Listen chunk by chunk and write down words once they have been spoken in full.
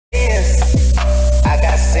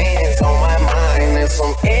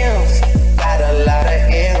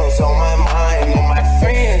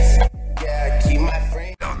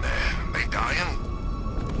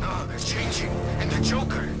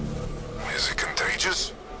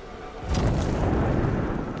contagious?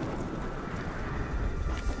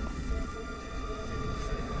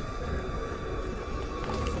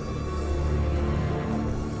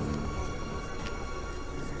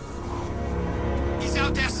 He's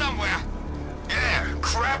out there somewhere. Yeah,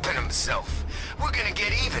 crapping himself. We're gonna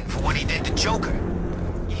get even for what he did to Joker.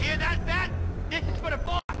 You hear that, Bat? This is for the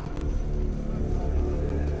boss.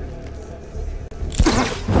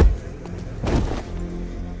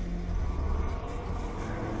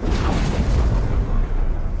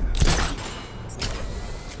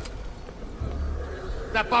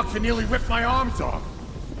 That boxer nearly ripped my arms off.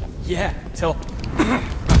 Yeah, till...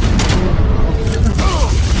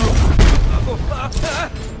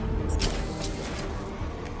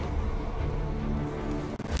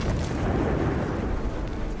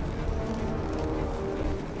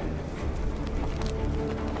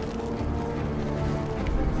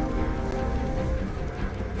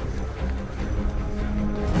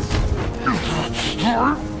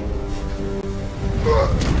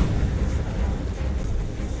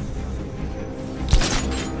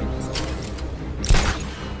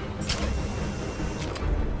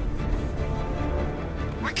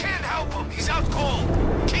 We can't help him. He's out cold.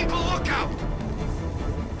 Keep a lookout.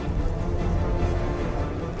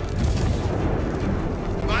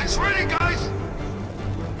 Lights ready, guys.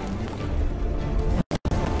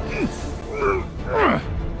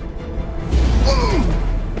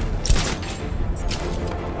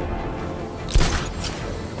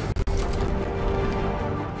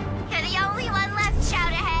 You're the only one left,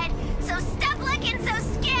 shout ahead. So stop looking so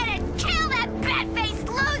scared and kill that bat-faced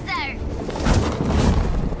loser!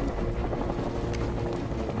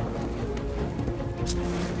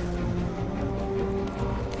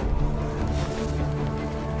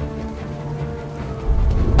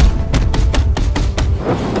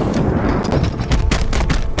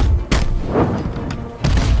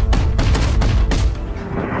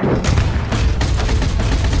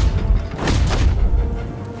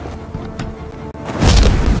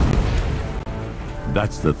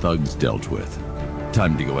 That's the thugs dealt with.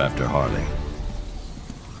 Time to go after Harley.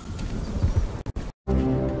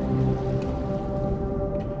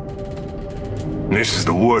 This is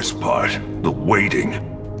the worst part. The waiting.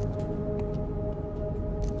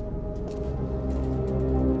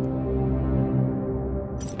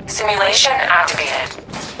 Simulation activated.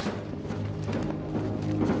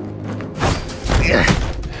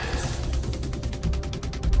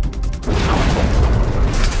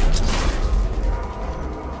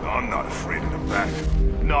 I'm not afraid of the back.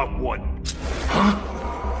 Not one. Huh?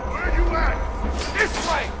 Where you at? This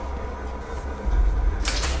way!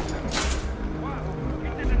 Wow, he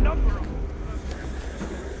did a number of them.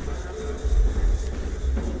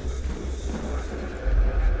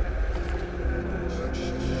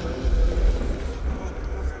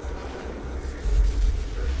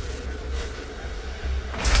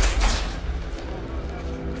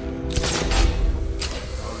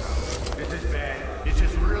 This is bad. This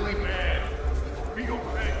is really bad. Be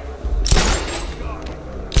okay.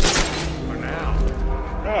 For now.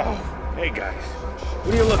 Oh, hey guys.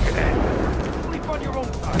 What are you looking at? Sleep on your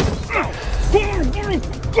own time.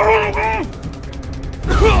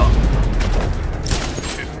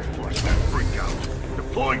 Flush that freak out.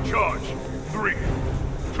 Deploying charge. 3,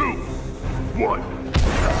 2, 1.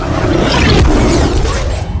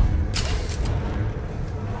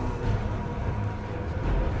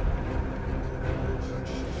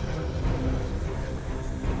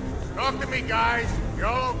 Talk to me, guys. You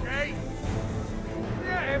all okay?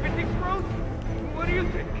 Yeah, everything's frozen. What do you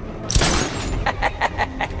think?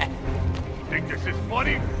 Think this is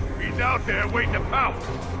funny? He's out there waiting to pounce.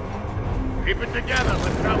 Keep it together.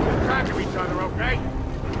 Let's not lose track of each other, okay?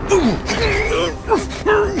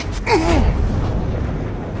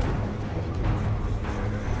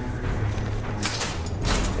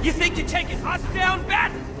 You think you're taking us down,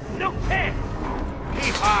 Bat? No chance!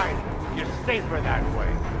 Keep hiding. You're safer that way.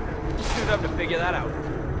 Shoot them to figure that out.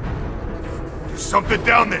 There's something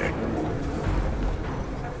down there.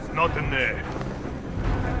 There's nothing there.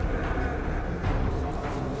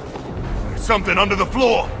 There's something under the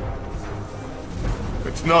floor.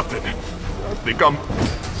 It's nothing. I think I'm...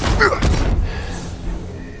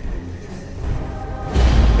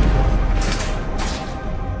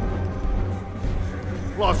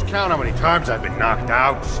 Lost count how many times I've been knocked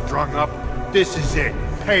out, strung up. This is it.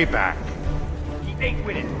 Payback. He ain't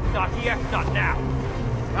with it. Not here, not now.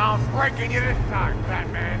 I'm breaking you this time,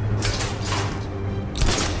 Batman.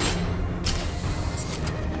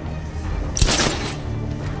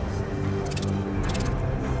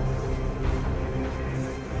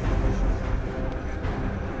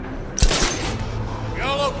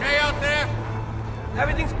 out there?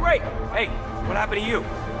 Everything's great. Hey, what happened to you?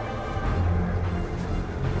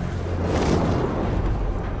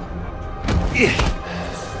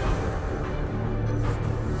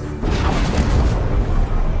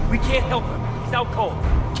 We can't help him. He's out cold.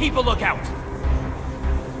 Keep a lookout.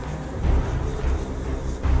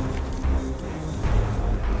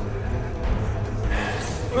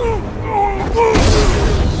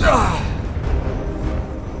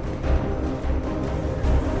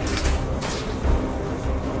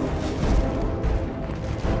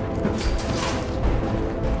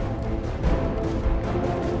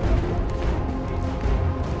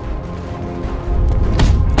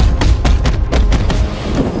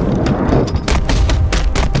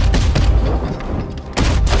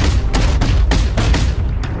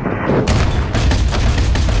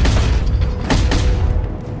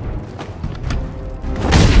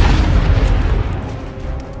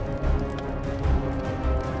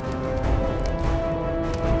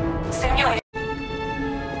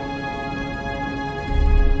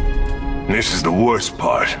 This is the worst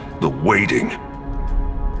part, the waiting.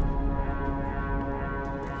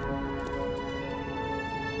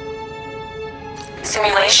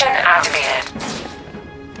 Simulation activated.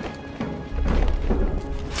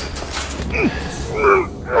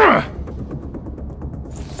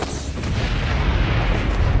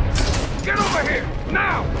 Get over here!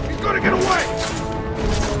 Now! He's gonna get away!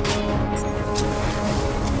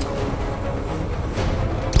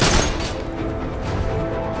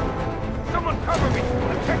 Someone cover me!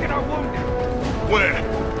 I'm checking our wounded! Where?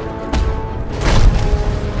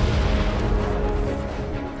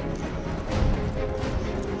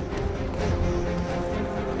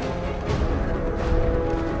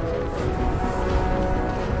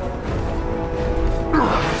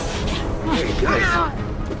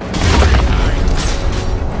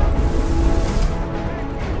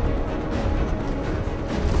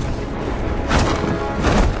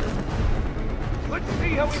 Let's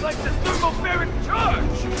see how he likes this thermobaric charge!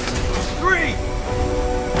 3!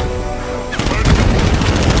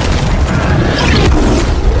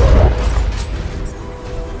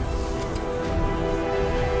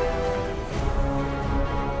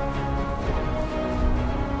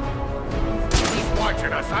 He's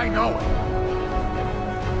watching us, I know it.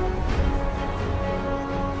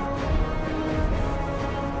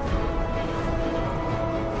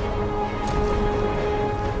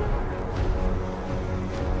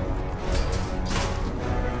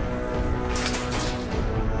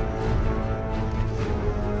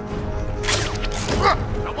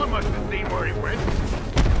 Someone must have seen where he went.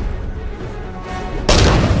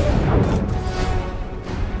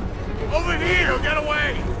 Over here! Get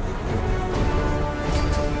away!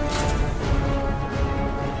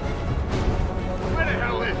 Where the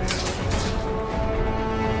hell is he?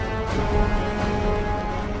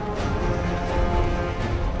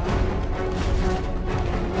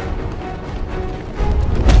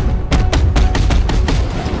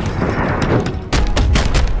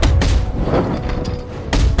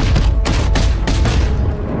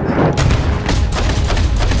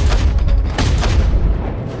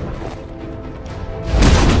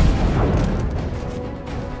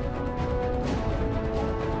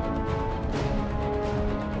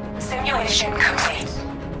 Simulation complete.